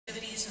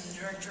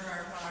director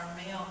of our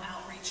Male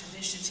Outreach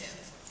Initiative.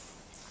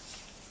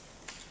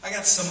 I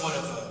got somewhat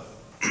of a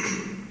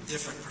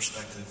different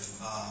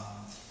perspective.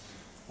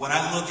 When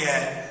I look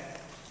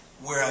at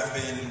where I've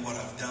been and what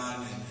I've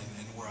done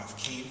and where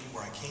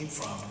I came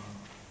from,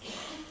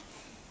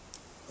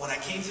 when I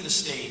came to the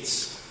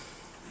States,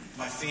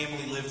 my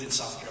family lived in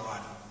South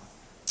Carolina.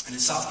 And in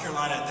South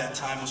Carolina at that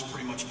time was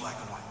pretty much black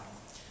and white.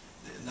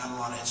 Not a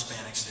lot of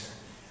Hispanics there.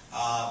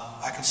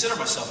 I consider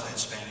myself a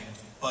Hispanic,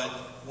 but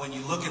when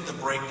you look at the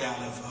breakdown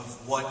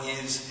of what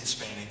is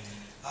Hispanic,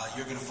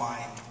 you're going to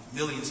find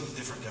millions of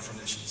different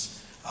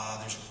definitions.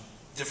 There's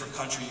different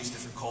countries,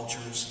 different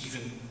cultures,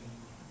 even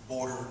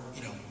border,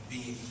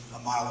 being a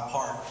mile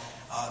apart.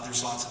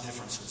 There's lots of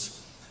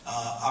differences.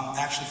 I'm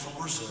actually from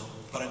Brazil,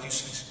 but I do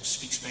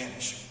speak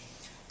Spanish.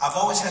 I've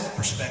always had the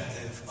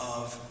perspective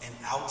of an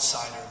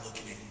outsider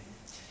looking in.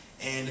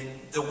 And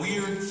the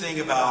weird thing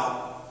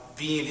about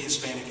being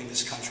Hispanic in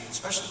this country,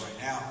 especially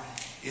right now,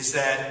 is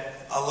that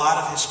a lot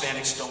of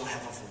Hispanics don't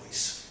have a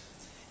voice.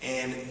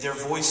 And their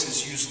voice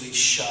is usually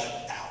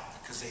shut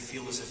out because they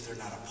feel as if they're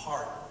not a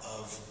part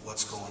of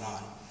what's going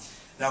on.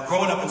 Now,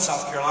 growing up in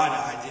South Carolina,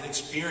 I did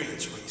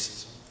experience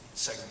racism,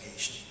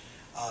 segregation.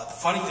 The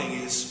funny thing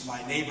is,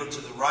 my neighbor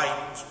to the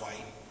right was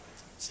white.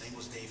 His name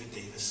was David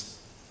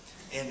Davis.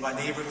 And my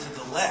neighbor to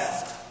the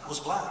left was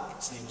black.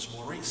 His name was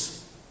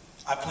Maurice.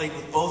 I played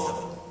with both of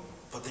them,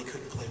 but they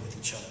couldn't play with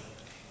each other.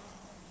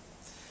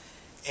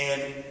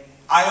 And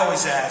I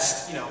always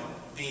asked,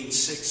 being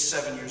 6,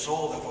 7 years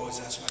old, I've always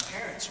asked my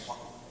parents,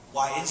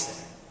 why is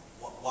that?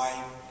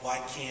 Why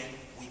can't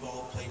we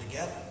all play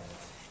together?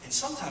 And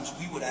sometimes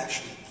we would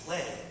actually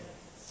play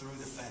through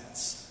the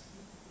fence.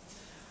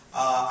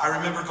 I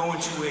remember going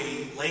to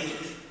a lake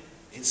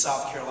in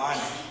South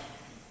Carolina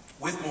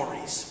with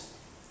Maurice,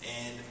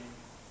 and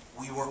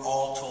we were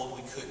all told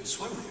we couldn't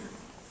swim there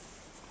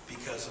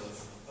because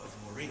of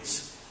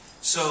Maurice.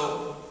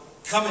 So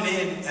coming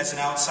in as an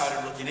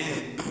outsider looking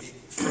in,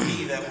 for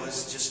me that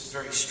was just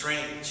very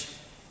strange.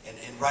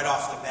 And right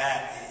off the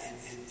bat,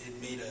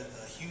 it made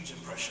a huge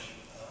impression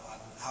on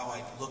how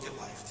I look at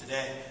life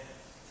today.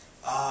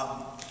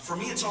 For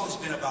me, it's always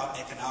been about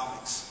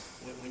economics.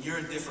 When you're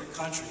in different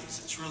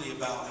countries, it's really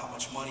about how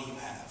much money you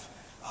have.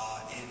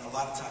 And a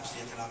lot of times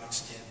the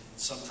economics can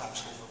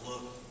sometimes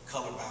overlook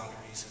color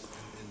boundaries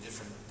and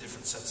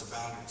different sets of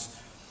boundaries.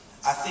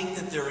 I think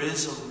that there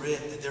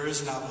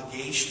is an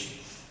obligation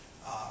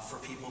for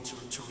people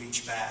to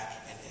reach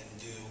back and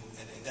do,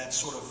 and that's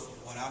sort of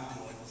what I'm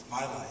doing with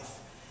my life,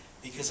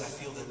 because I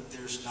feel that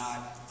there's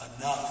not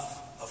enough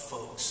of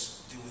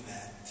folks doing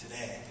that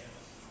today.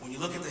 When you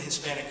look at the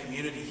Hispanic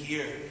community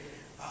here,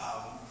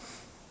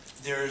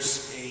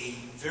 there's a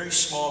very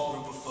small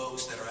group of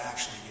folks that are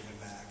actually giving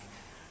back.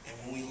 And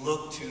when we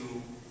look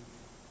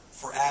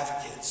for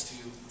advocates to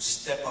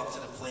step up to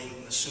the plate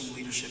and assume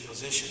leadership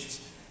positions,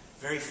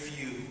 very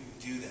few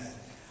do that.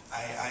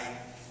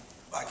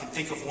 I can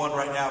think of one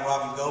right now,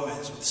 Robin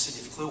Gomez with the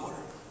city of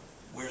Clearwater,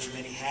 wears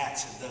many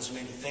hats and does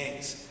many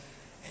things.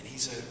 And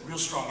he's a real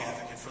strong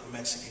advocate for the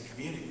Mexican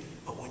community.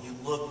 But when you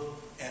look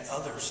at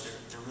others,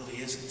 there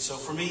really isn't. So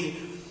for me,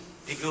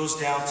 it goes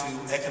down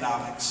to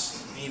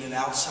economics, being an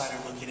outsider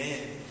looking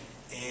in,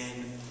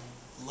 and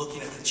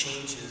looking at the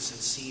changes and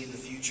seeing the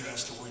future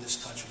as to where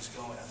this country's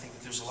going. I think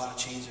that there's a lot of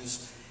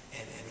changes,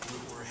 and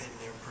we're heading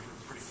there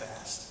pretty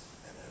fast,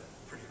 at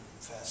a pretty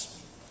fast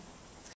speed.